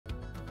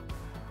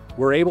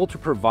We're able to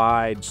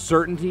provide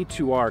certainty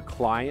to our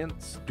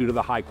clients due to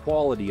the high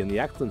quality and the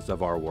excellence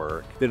of our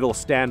work that it'll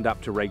stand up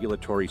to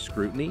regulatory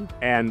scrutiny.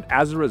 And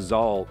as a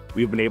result,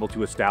 we've been able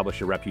to establish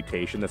a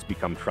reputation that's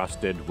become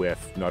trusted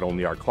with not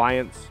only our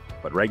clients,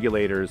 but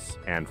regulators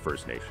and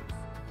First Nations.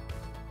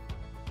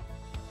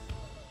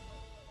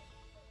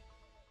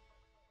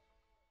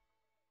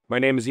 My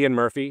name is Ian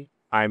Murphy.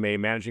 I'm a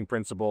managing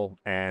principal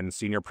and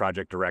senior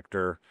project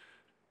director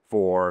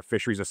for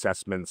Fisheries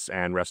Assessments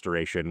and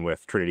Restoration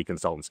with Trinity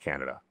Consultants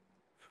Canada.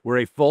 We're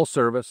a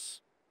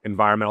full-service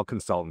environmental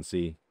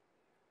consultancy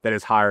that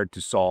is hired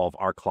to solve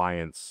our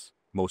clients'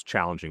 most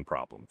challenging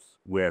problems,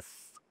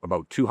 with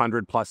about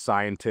 200 plus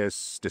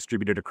scientists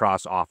distributed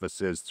across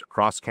offices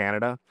across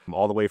Canada,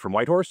 all the way from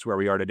Whitehorse, where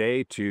we are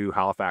today, to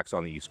Halifax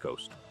on the East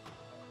Coast.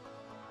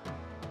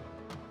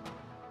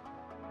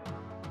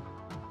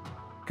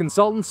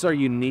 Consultants are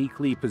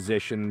uniquely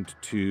positioned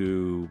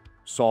to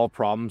solve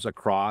problems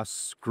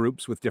across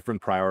groups with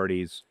different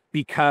priorities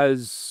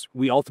because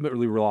we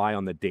ultimately rely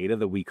on the data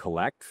that we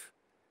collect,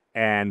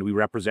 and we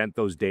represent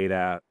those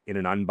data in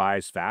an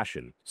unbiased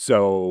fashion.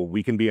 So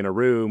we can be in a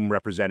room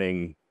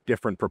representing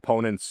different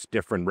proponents,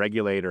 different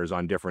regulators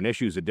on different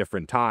issues at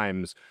different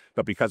times,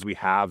 but because we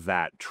have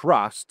that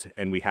trust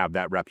and we have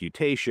that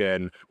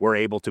reputation, we're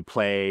able to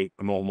play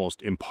an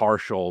almost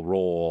impartial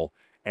role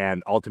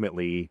and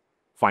ultimately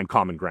find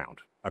common ground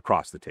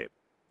across the table.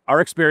 Our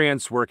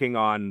experience working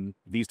on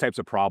these types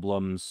of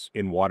problems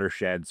in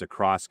watersheds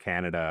across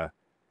Canada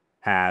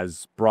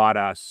has brought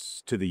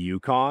us to the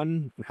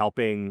Yukon,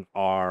 helping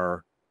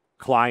our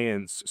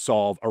clients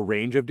solve a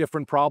range of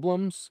different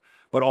problems,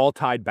 but all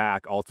tied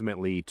back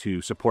ultimately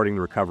to supporting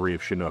the recovery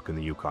of Chinook in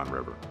the Yukon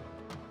River.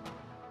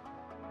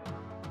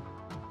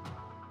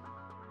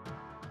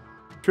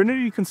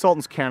 Trinity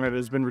Consultants Canada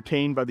has been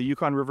retained by the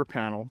Yukon River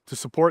panel to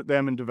support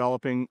them in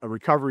developing a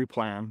recovery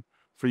plan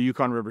for the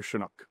Yukon River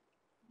Chinook.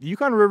 The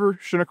Yukon River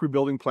Chinook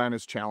rebuilding plan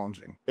is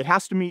challenging. It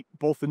has to meet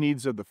both the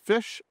needs of the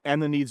fish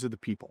and the needs of the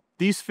people.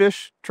 These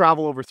fish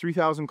travel over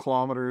 3,000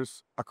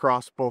 kilometers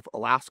across both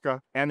Alaska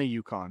and the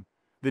Yukon.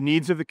 The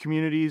needs of the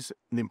communities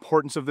and the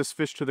importance of this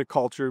fish to the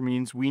culture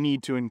means we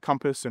need to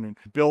encompass and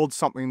build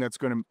something that's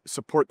going to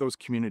support those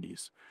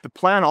communities. The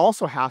plan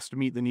also has to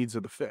meet the needs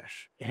of the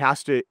fish. It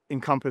has to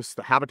encompass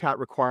the habitat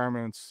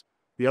requirements,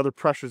 the other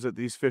pressures that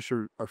these fish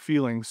are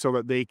feeling so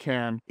that they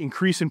can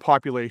increase in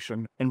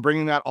population, and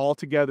bringing that all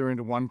together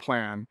into one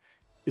plan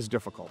is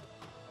difficult.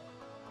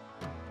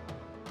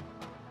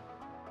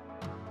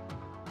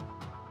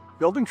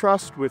 Building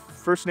trust with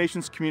First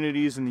Nations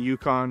communities in the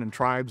Yukon and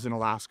tribes in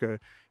Alaska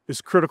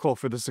is critical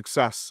for the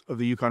success of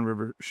the Yukon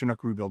River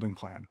Chinook rebuilding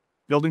plan.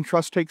 Building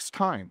trust takes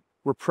time.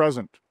 We're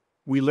present,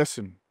 we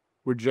listen,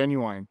 we're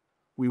genuine,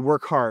 we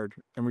work hard,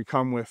 and we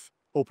come with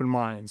open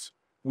minds.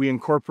 We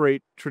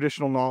incorporate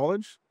traditional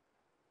knowledge,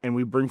 and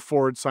we bring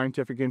forward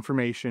scientific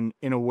information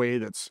in a way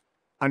that's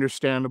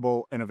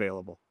understandable and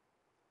available.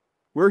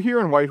 We're here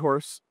in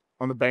Whitehorse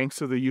on the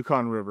banks of the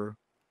Yukon River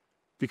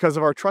because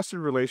of our trusted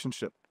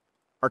relationship,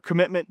 our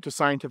commitment to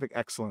scientific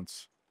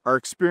excellence, our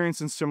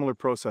experience in similar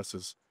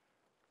processes,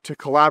 to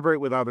collaborate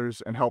with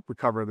others and help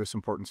recover this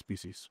important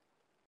species.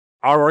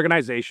 Our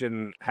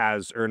organization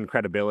has earned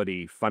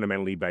credibility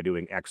fundamentally by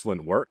doing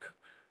excellent work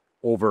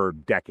over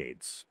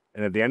decades.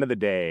 And at the end of the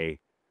day,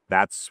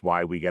 that's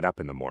why we get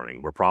up in the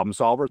morning. We're problem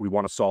solvers. We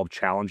want to solve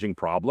challenging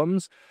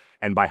problems.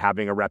 And by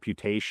having a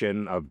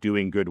reputation of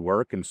doing good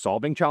work and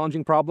solving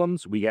challenging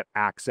problems, we get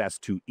access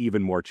to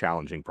even more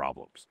challenging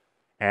problems.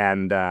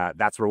 And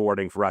that's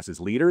rewarding for us as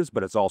leaders,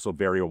 but it's also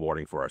very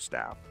rewarding for our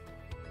staff.